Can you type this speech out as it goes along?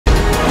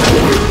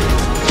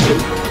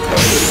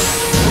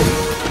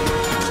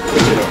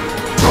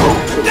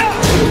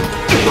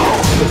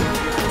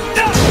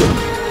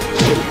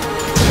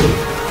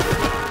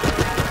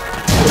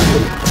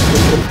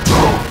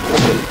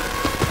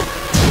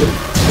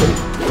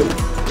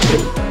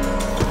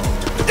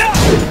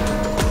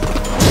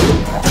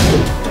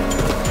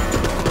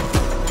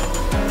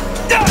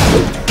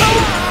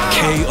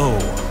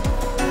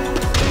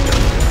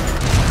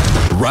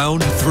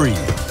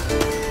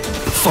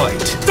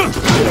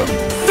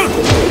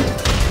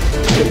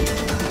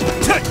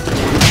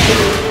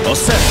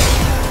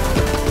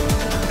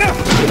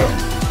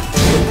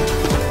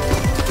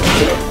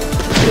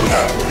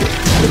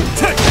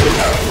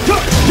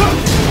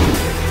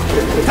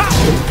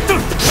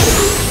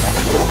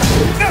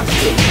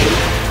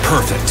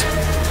Perfect.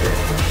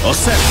 All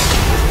set.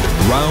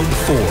 Round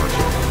 4.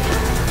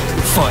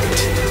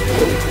 Fight.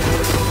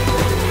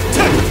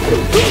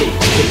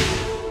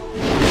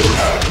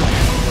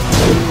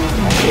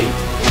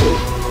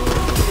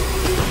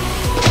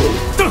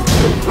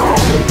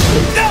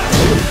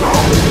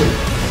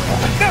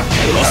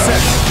 All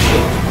set.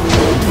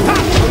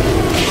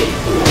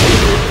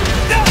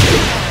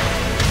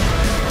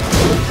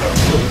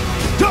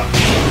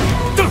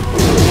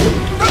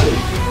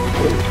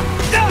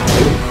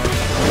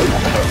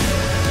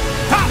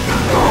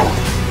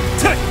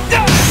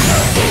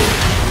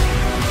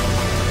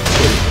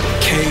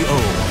 KO.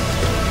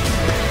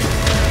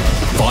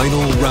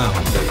 Final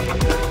round.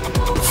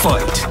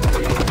 Fight.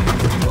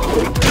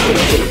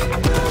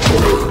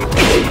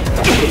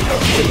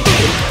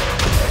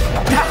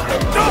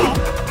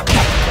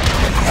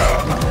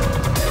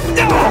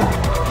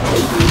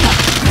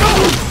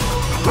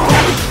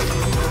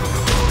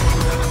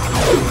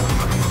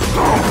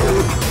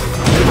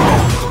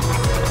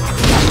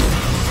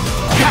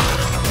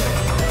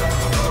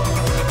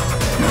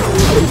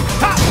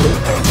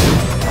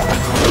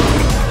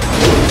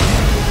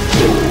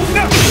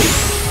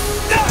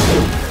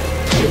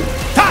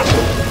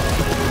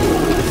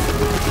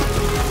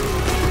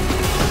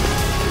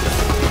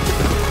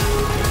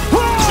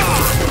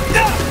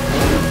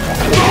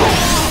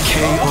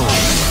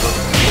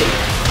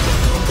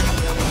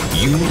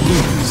 You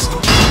lose.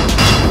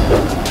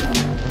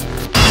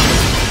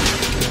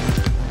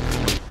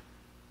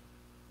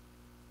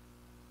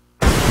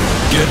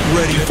 Get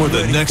ready for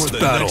the next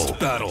battle.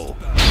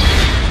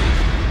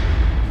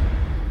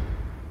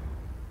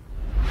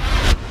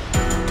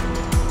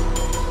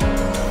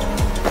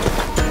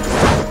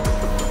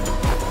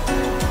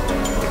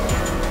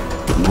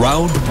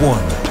 Round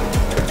 1.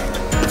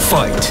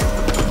 Fight.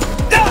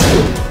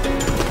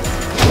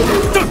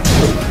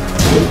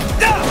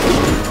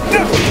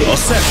 All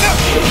set.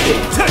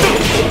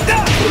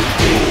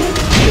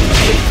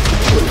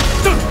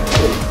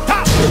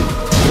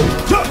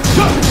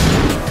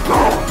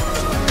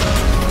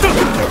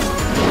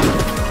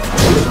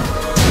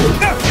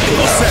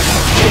 All set.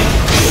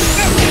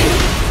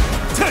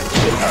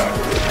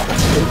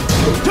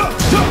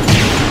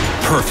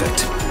 Perfect.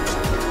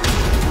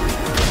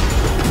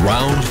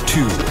 Round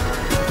 2.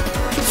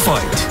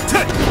 Fight.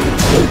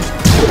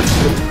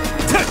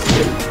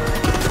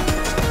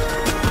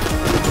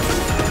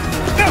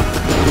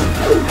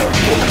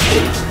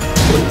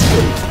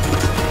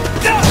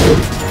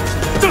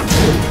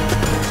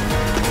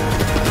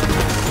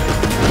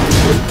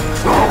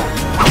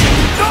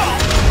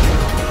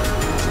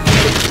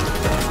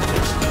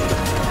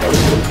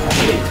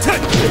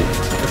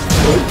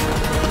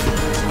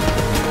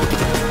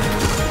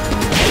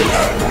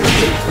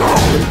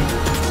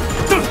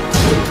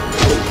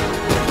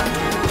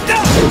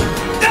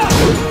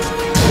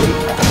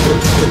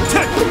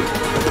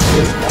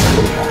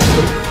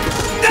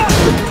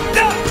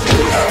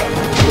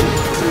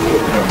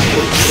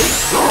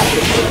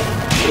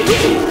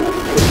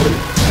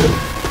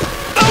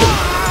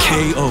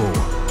 KO.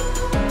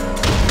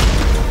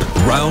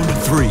 Round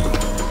 3.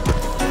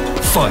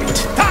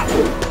 Fight.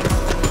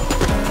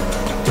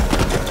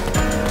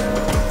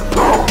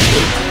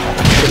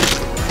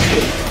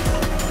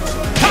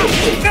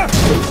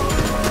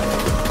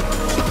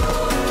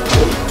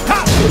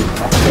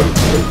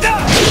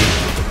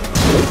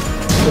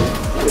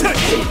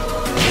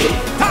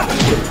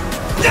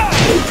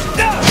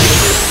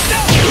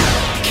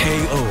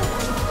 KO.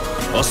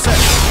 All set.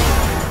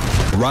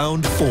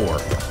 Round 4.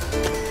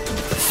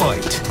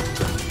 Fight.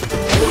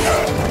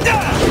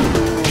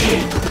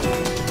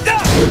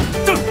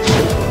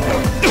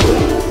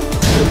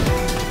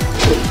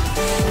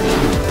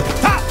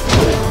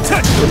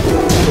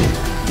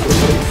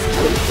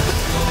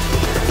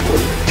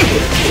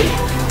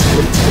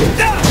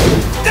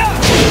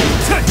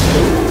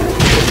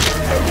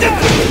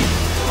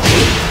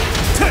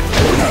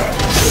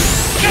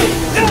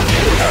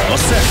 All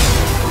set.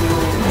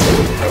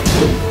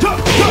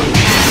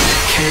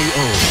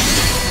 KO.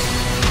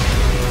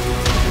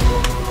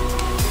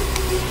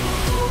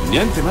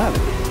 Niente male.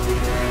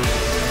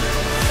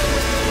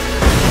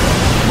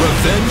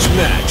 Revenge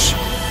match.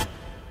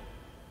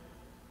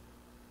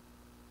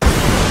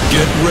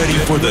 Get ready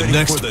for the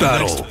next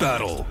battle.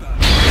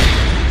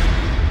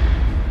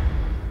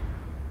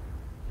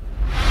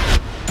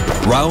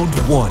 Round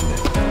 1.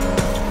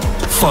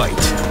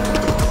 Fight.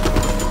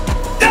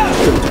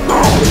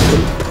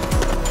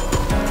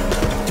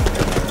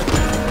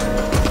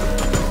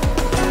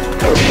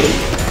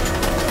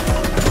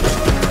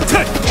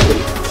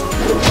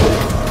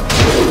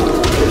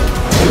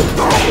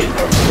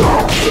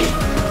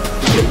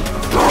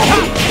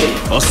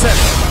 All set.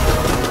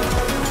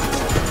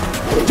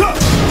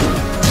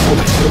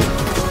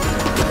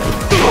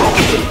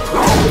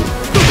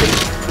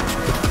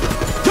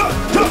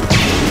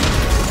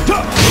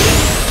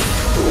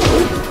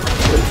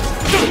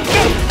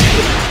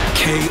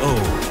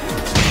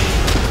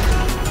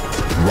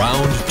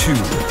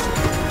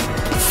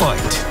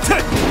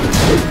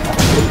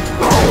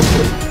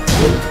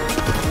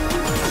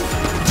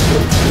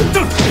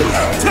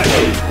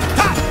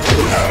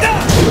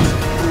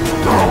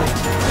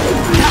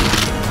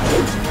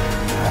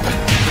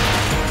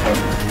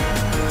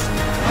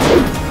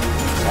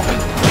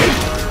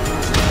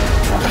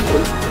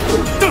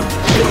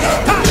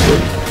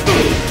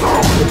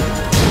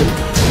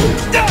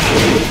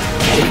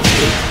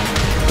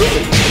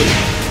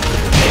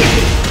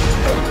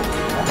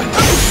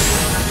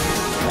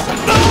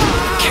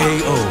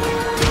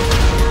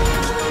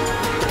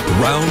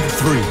 Round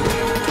 3.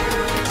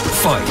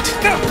 Fight.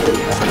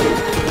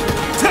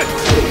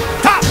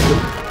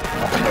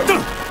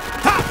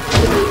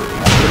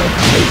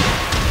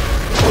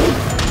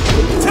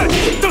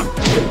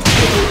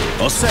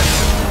 All set.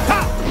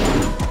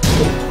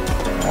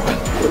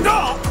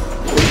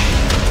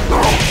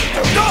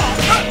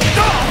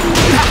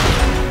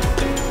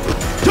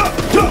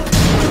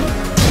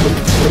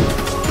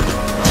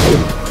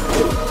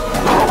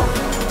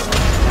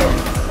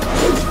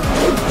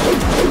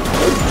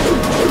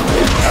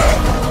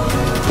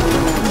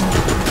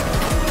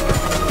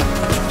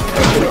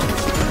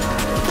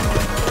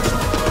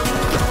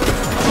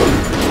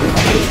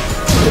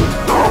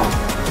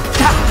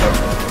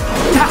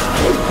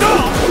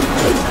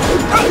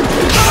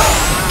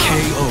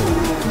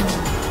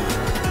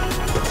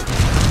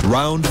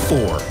 Round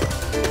 4.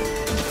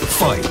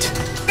 Fight.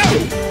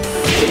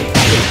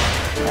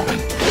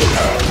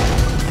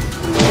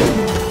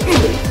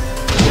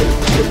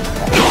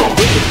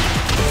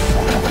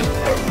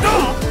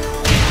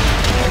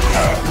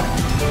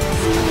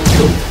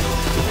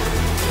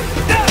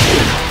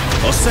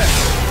 All set.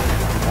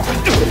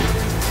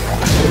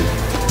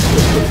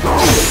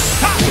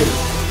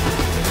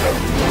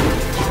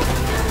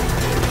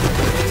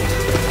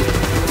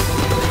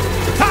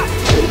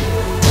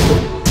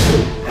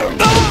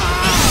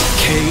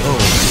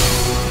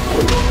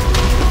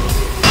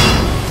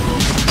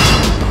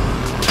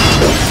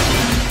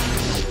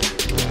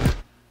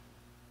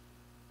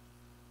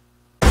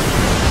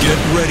 Get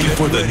ready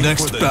for the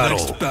next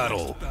battle.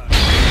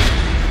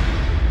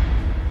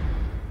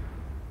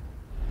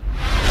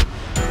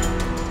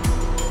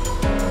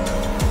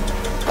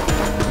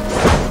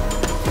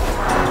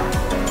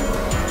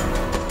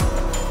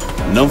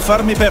 Non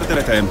farmi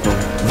perdere tempo.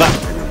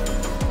 Vattene.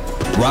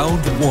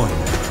 Round 1.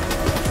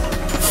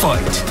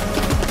 Fight.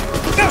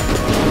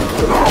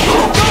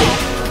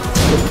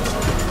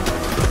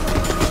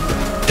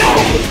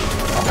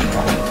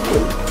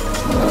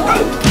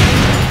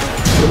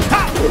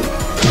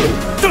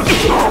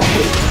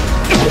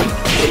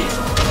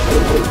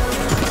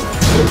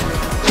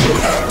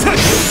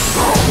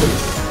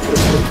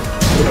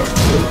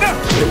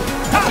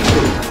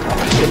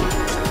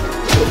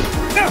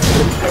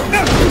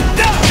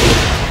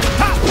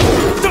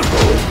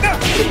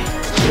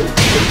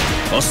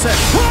 All set.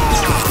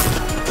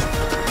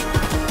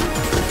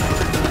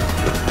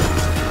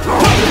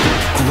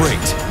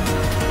 Great.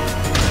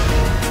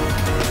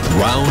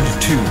 Round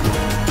 2.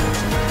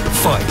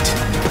 Fight.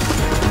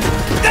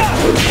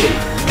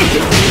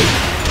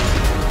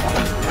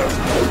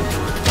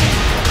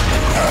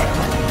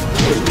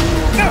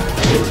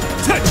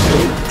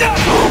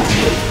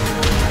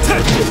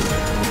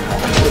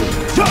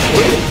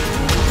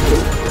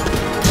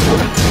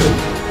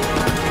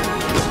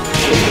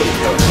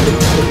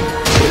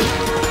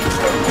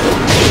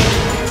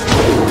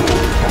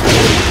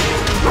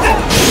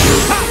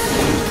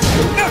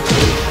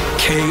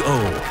 KO.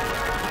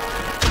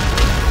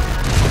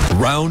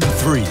 Round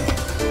 3.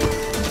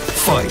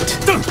 Fight.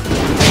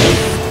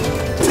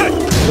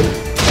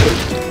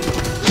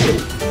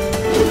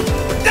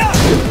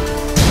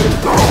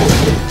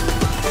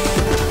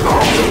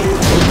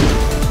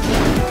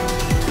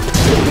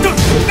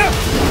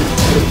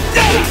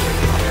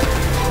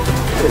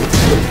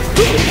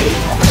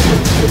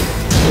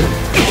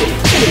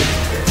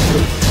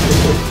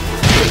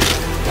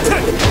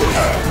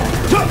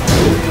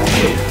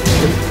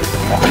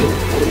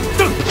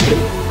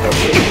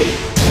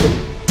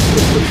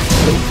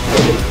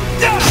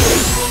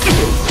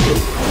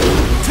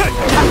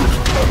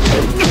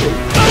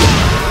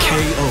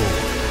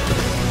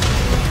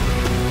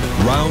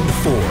 Round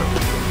 4.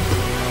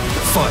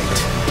 Fight.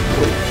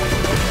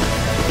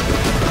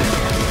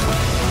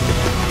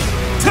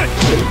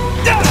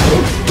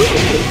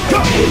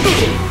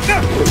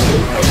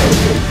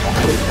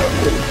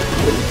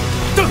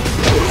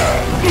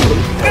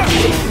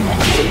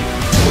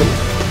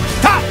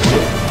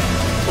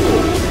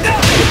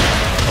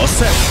 All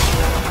set.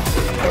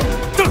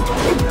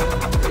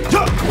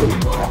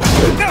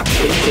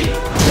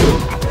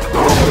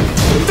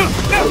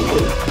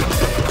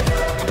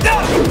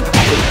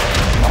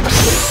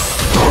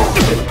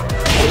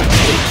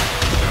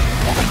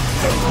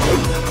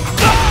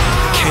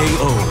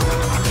 KO.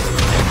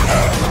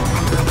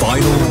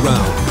 Final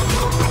round.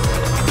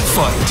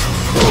 Fight.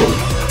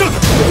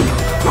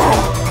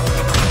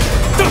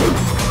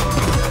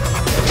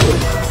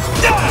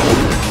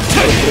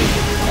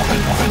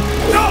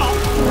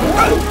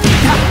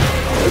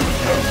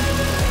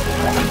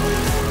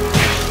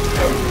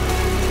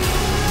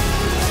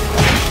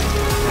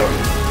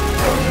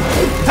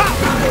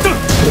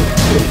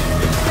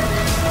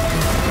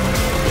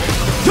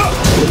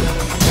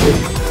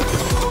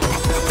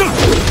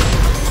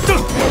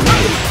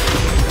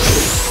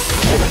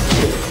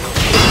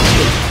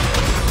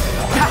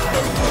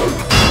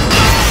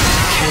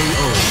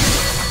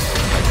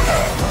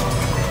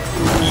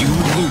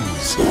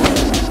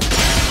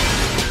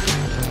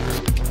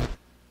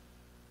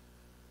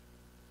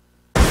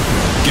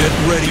 Get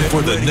ready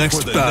for the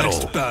next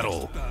battle.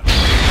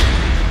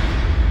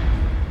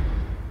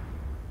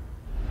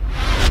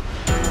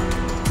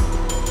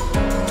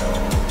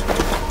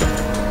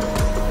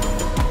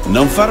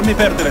 Non farmi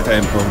perdere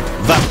tempo.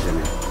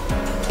 Vattene.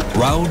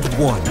 Round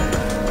 1.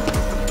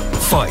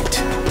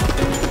 Fight.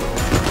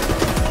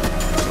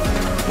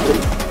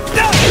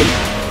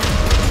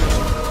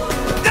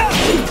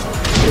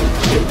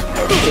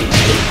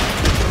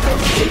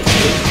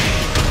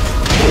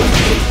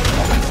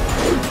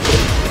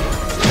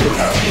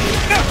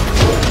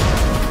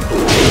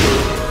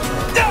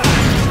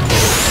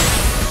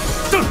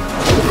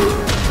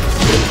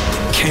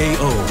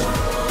 KO.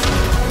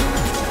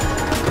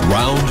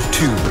 Round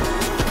 2.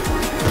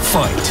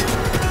 Fight.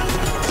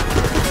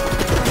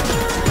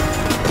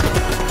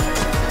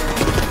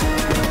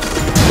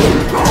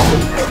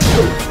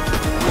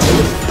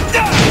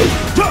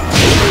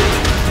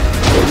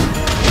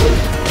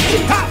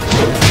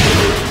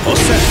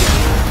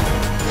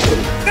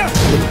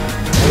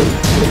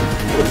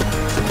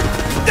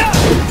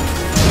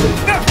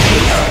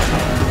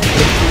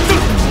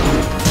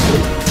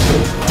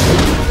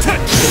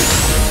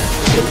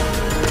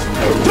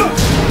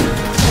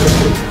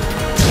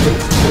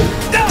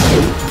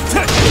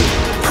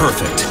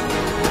 Perfect.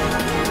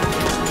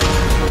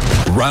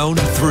 Round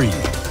 3.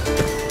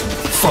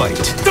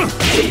 Fight.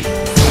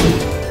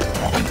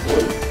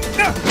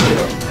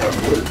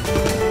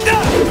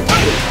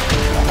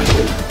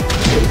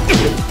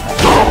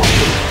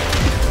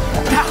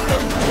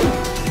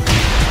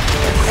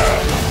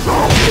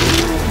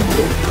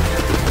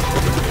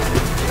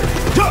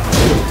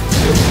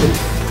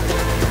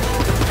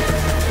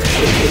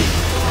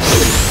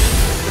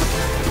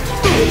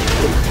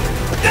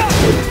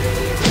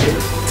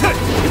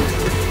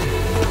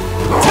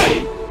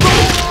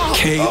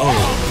 KO.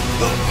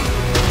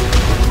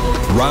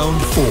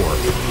 Round 4.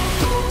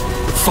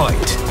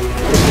 Fight.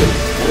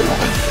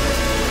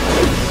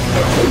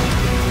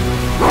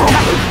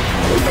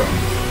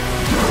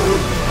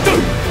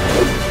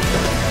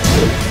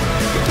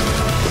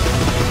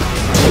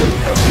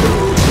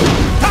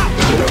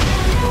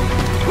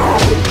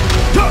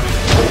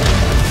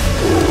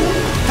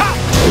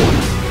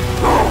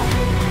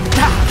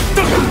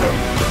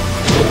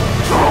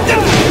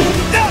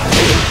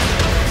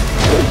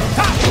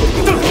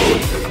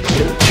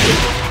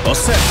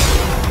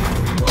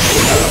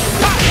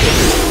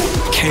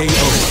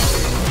 KO.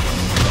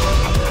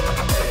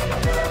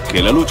 Che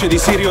la luce di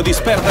Sirio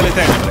disperda le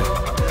tenebre.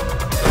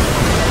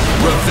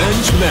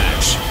 Revenge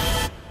match.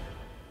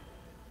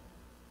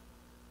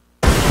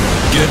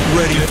 Get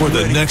ready for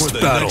the next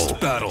battle.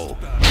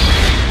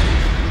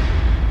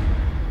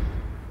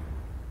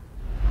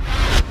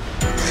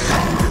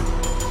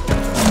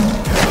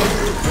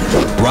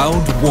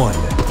 Round 1.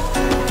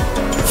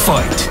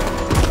 Fight.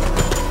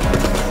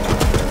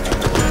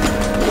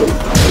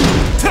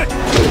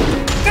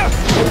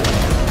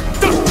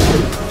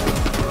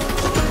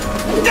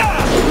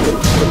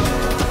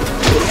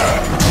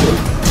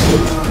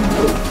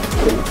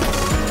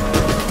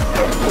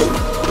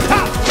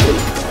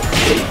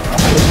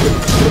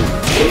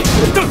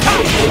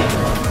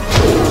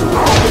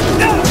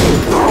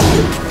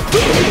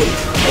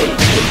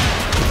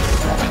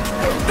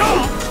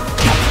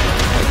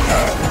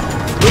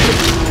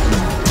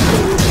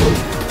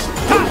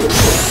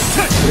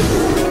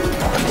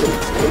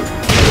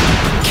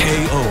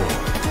 KO.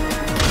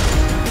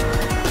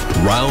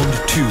 Round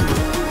 2.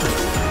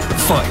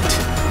 Fight.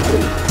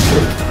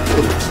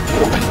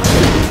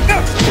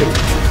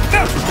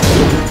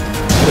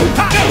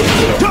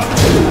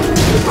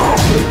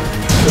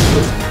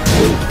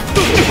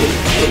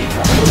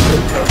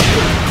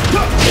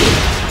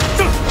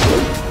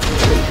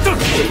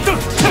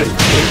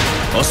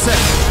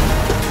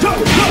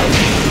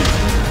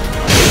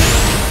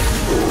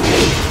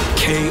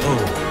 KO.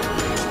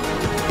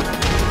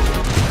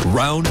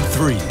 Round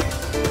 3.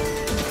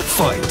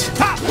 Fight.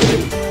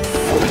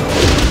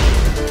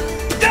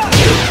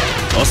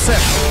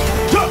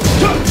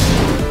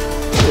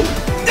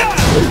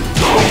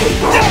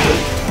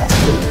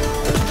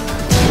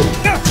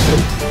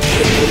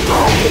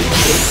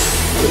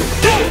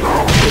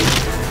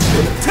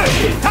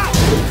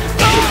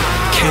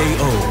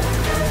 KO.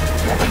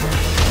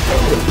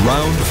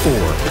 Round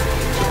 4.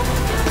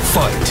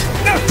 Fight.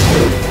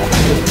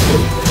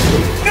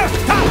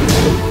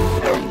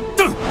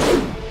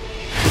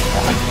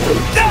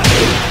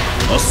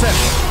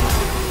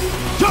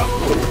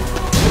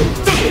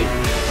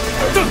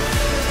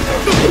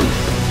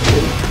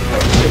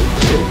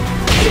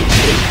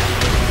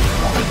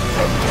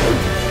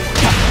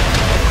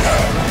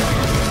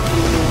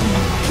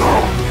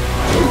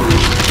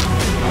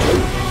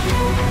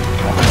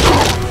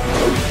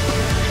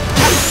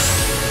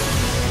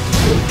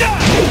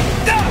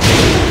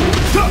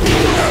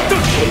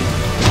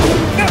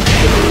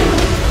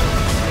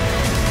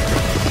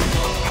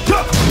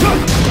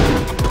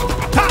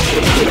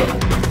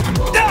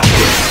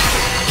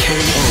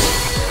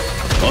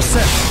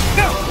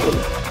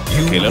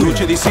 Che la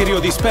luce di Sirio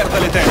disperda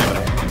le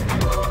tenebre.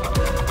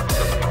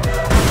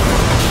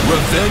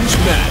 Revenge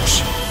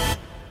match.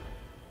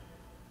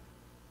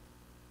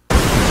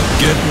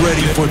 Get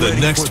ready for the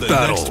next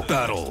battle.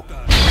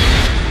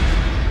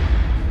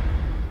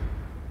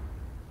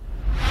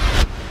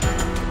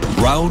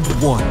 Round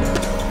 1.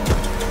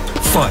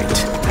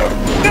 Fight.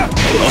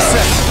 All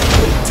set.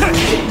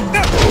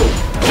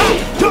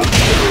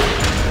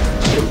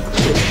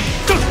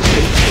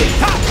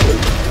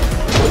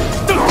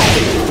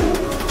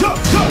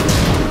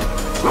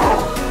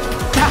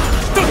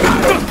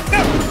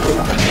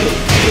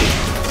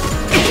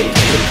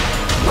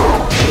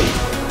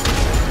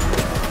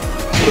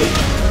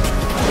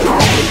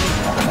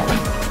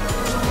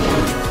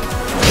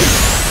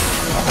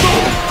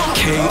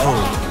 KO.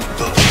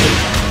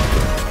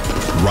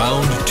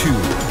 Round 2.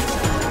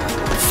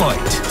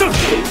 Fight.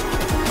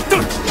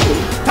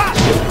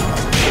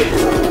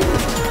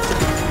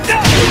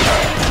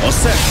 All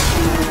set.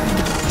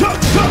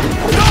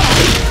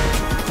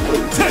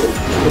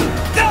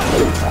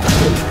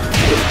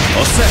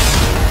 All set.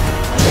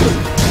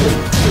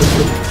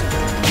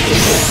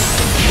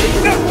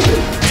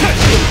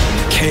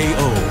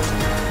 KO.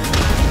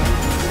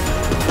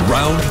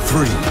 Round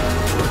 3.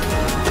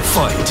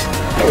 Fight.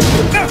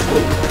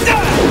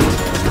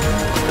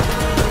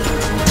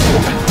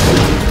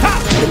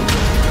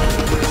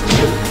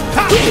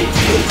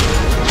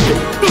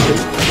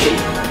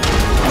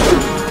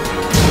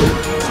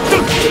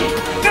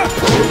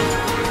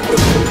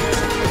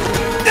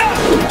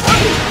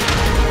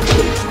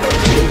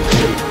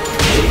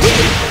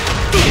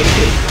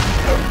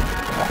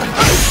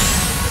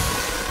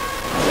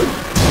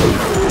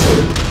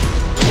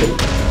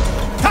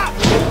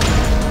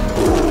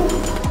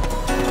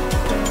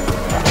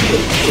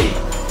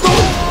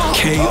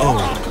 KO.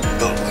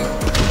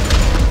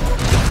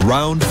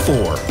 Round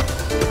 4.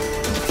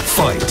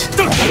 Fight.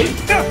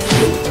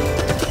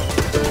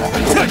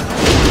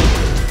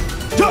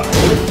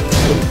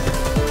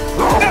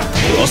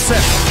 All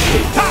set.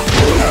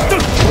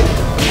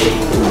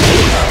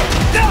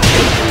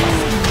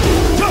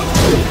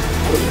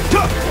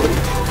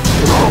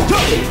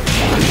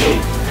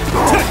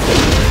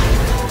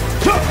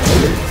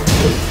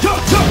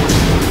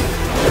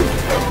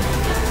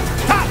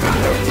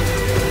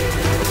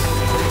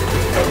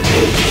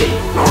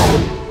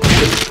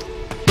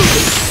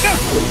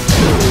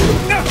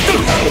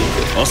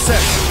 All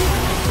set.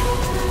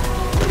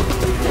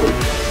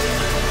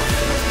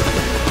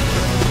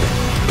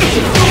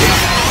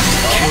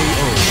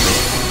 KO.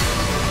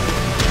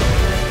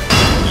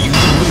 You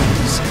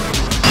lose.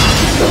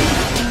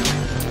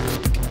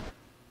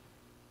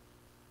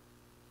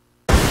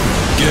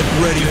 Get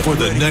ready for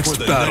the next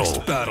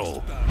battle.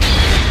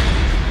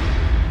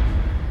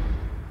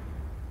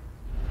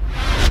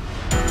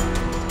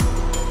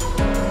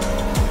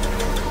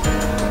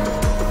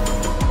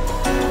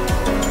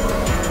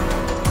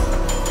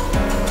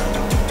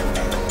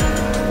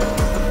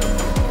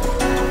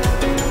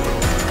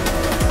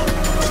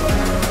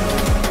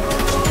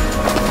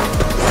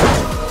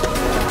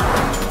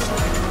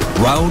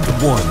 Round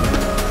 1.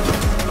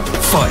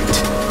 Fight.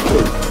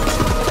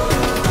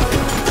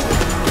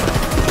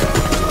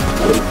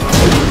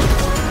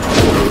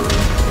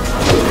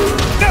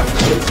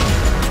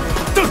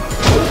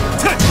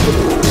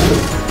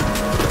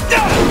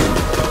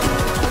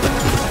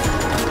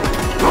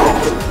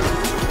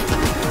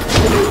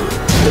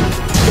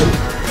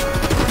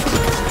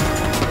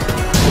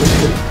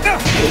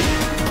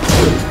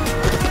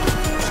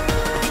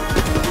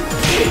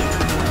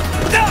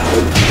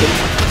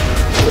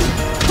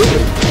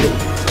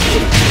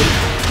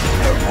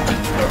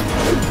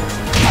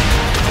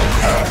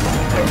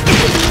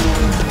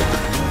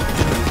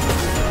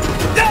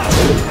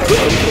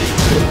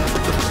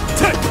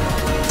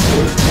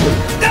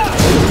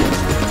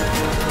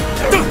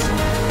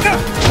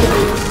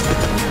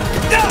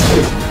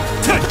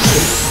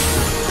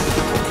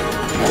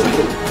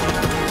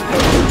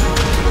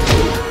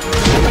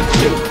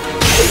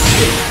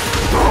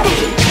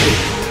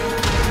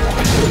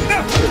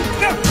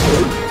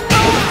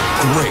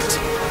 Great.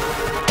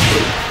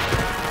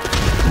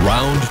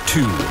 Round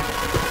 2.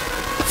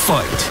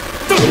 Fight.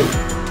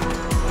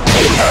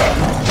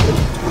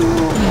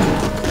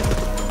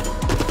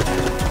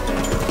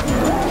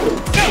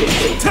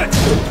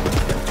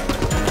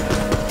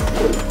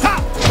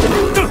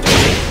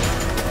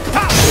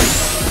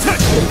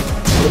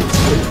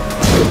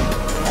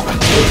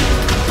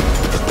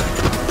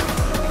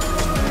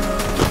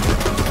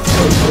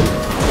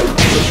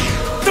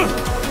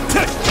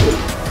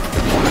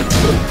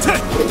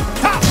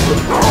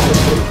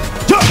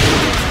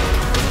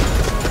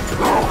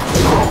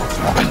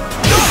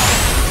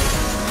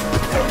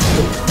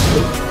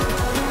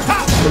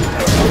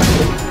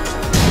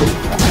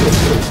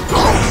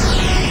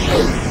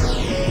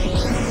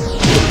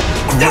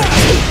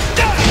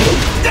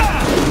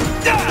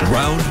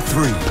 Round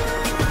 3.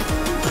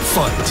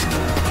 Fight.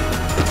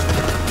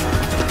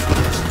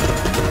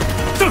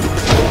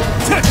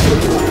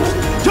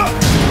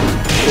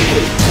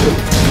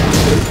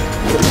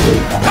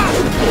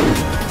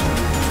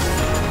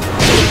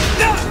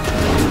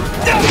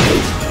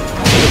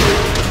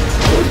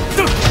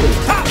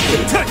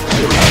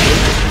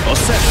 All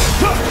set.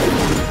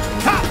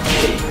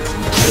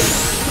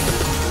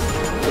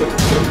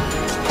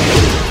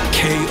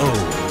 KO.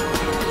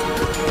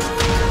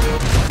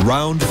 Round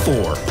Round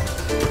 4.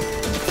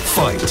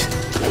 Fight.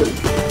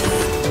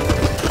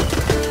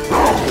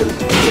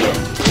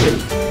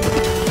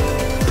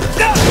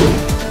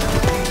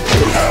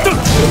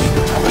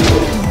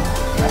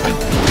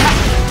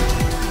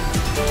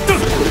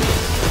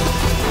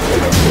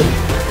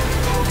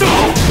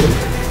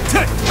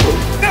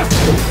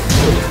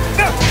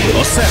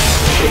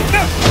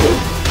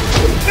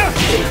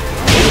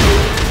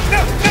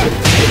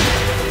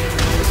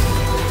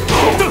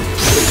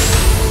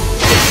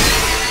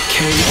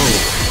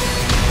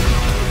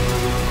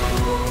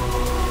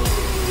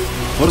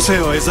 Forse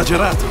ho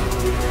esagerato.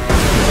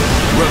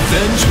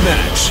 Revenge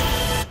match.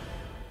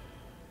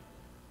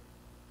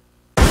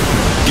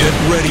 Get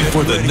ready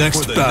for the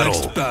next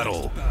battle.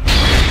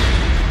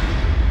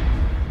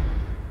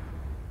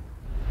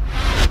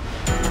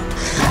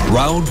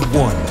 Round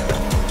 1.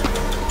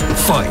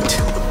 Fight.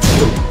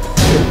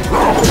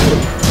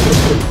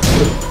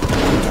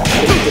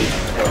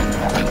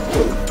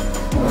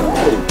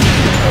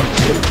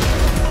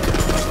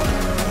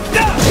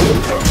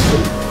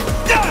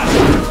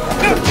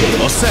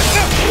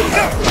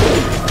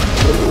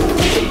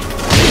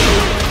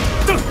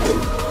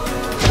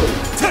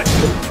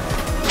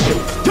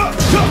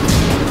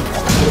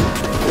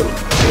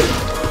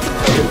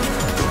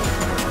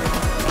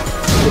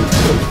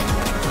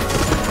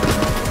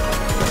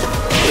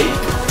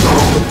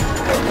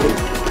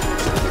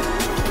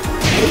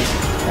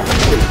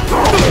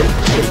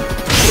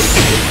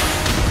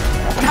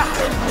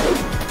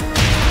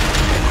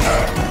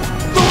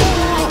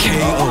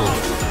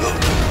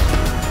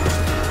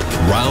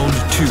 Round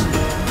 2.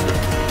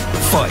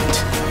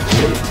 Fight.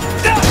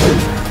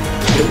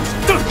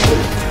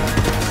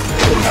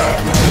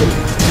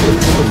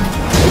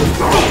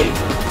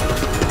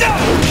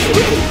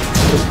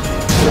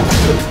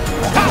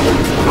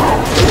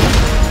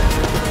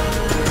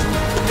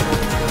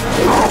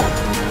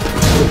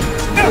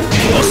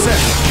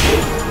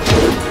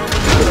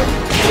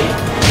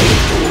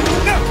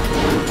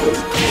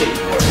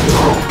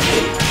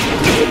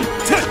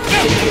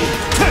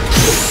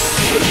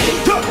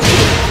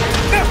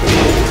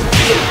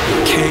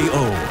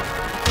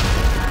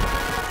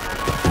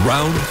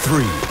 Round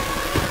 3.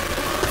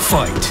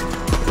 Fight.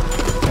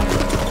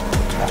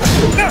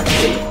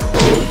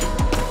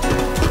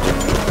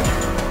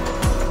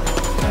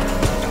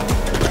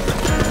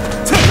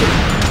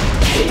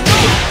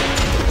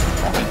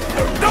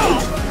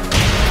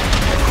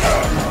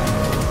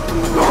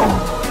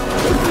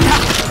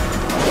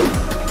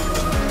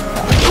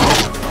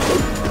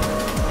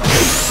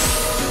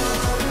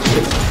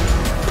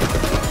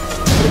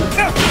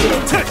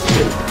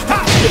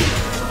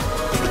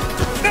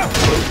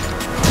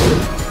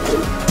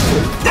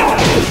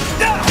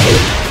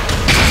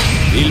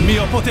 Il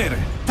mio potere.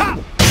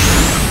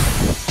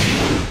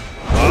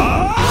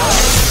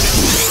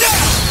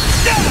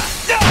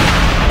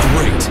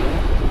 Great.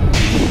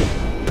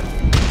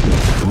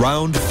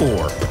 Round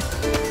 4.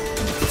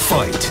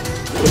 Fight.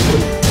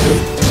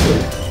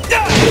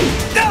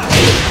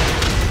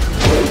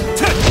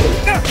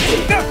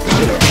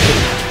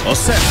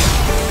 Osserva.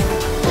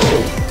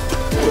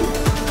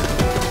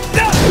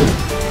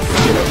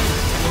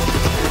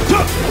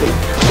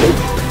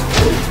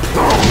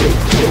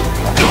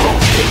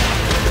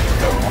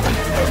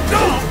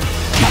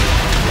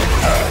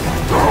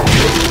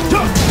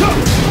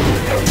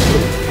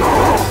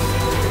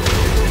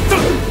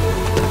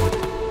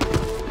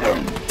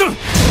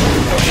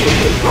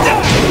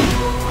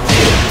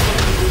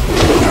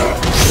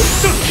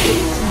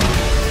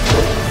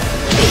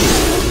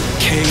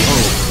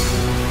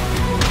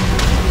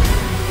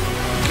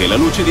 Che la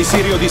luce di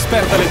Sirio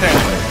disperda le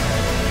tenebre.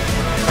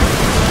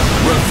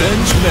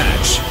 Revenge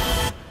match.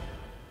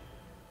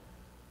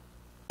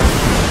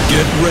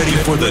 Get ready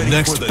for the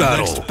next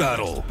battle.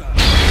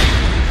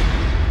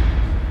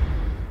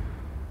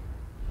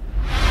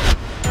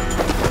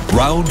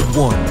 Round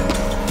 1.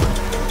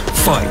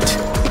 Fight.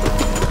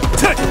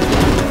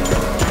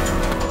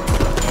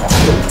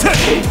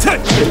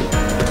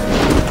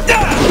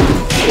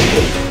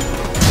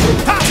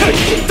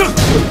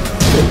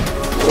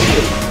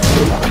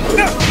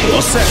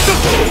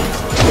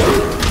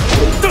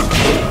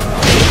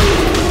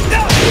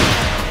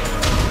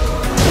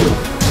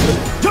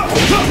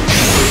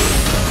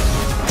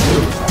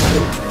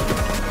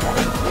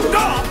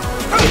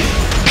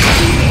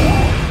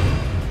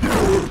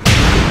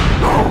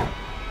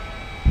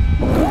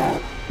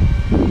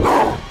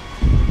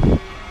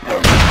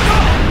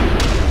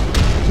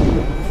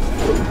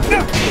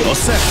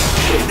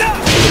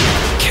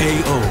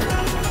 KO.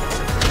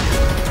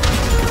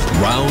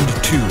 Round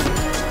 2.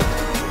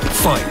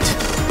 Fight.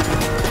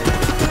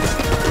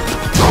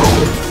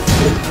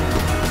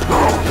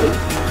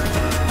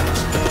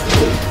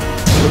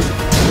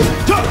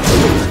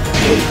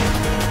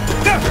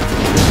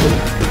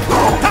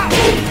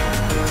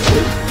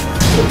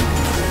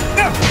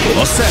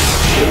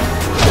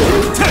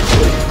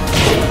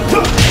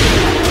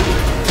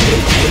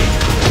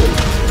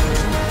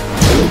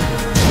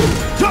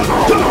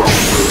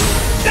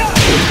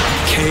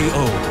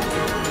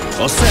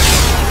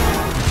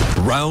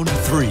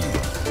 3.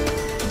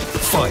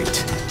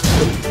 Fight.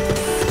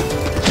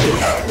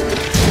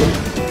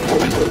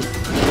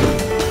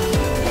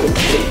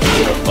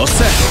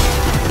 Osserva.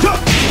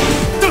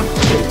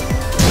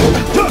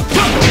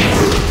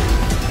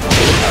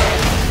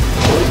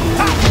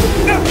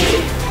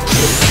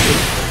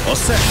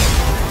 Osserva.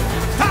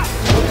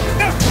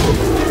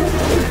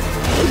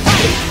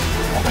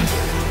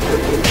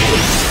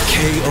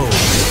 KO.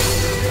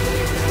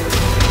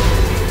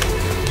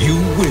 You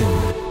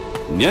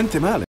win. Niente male.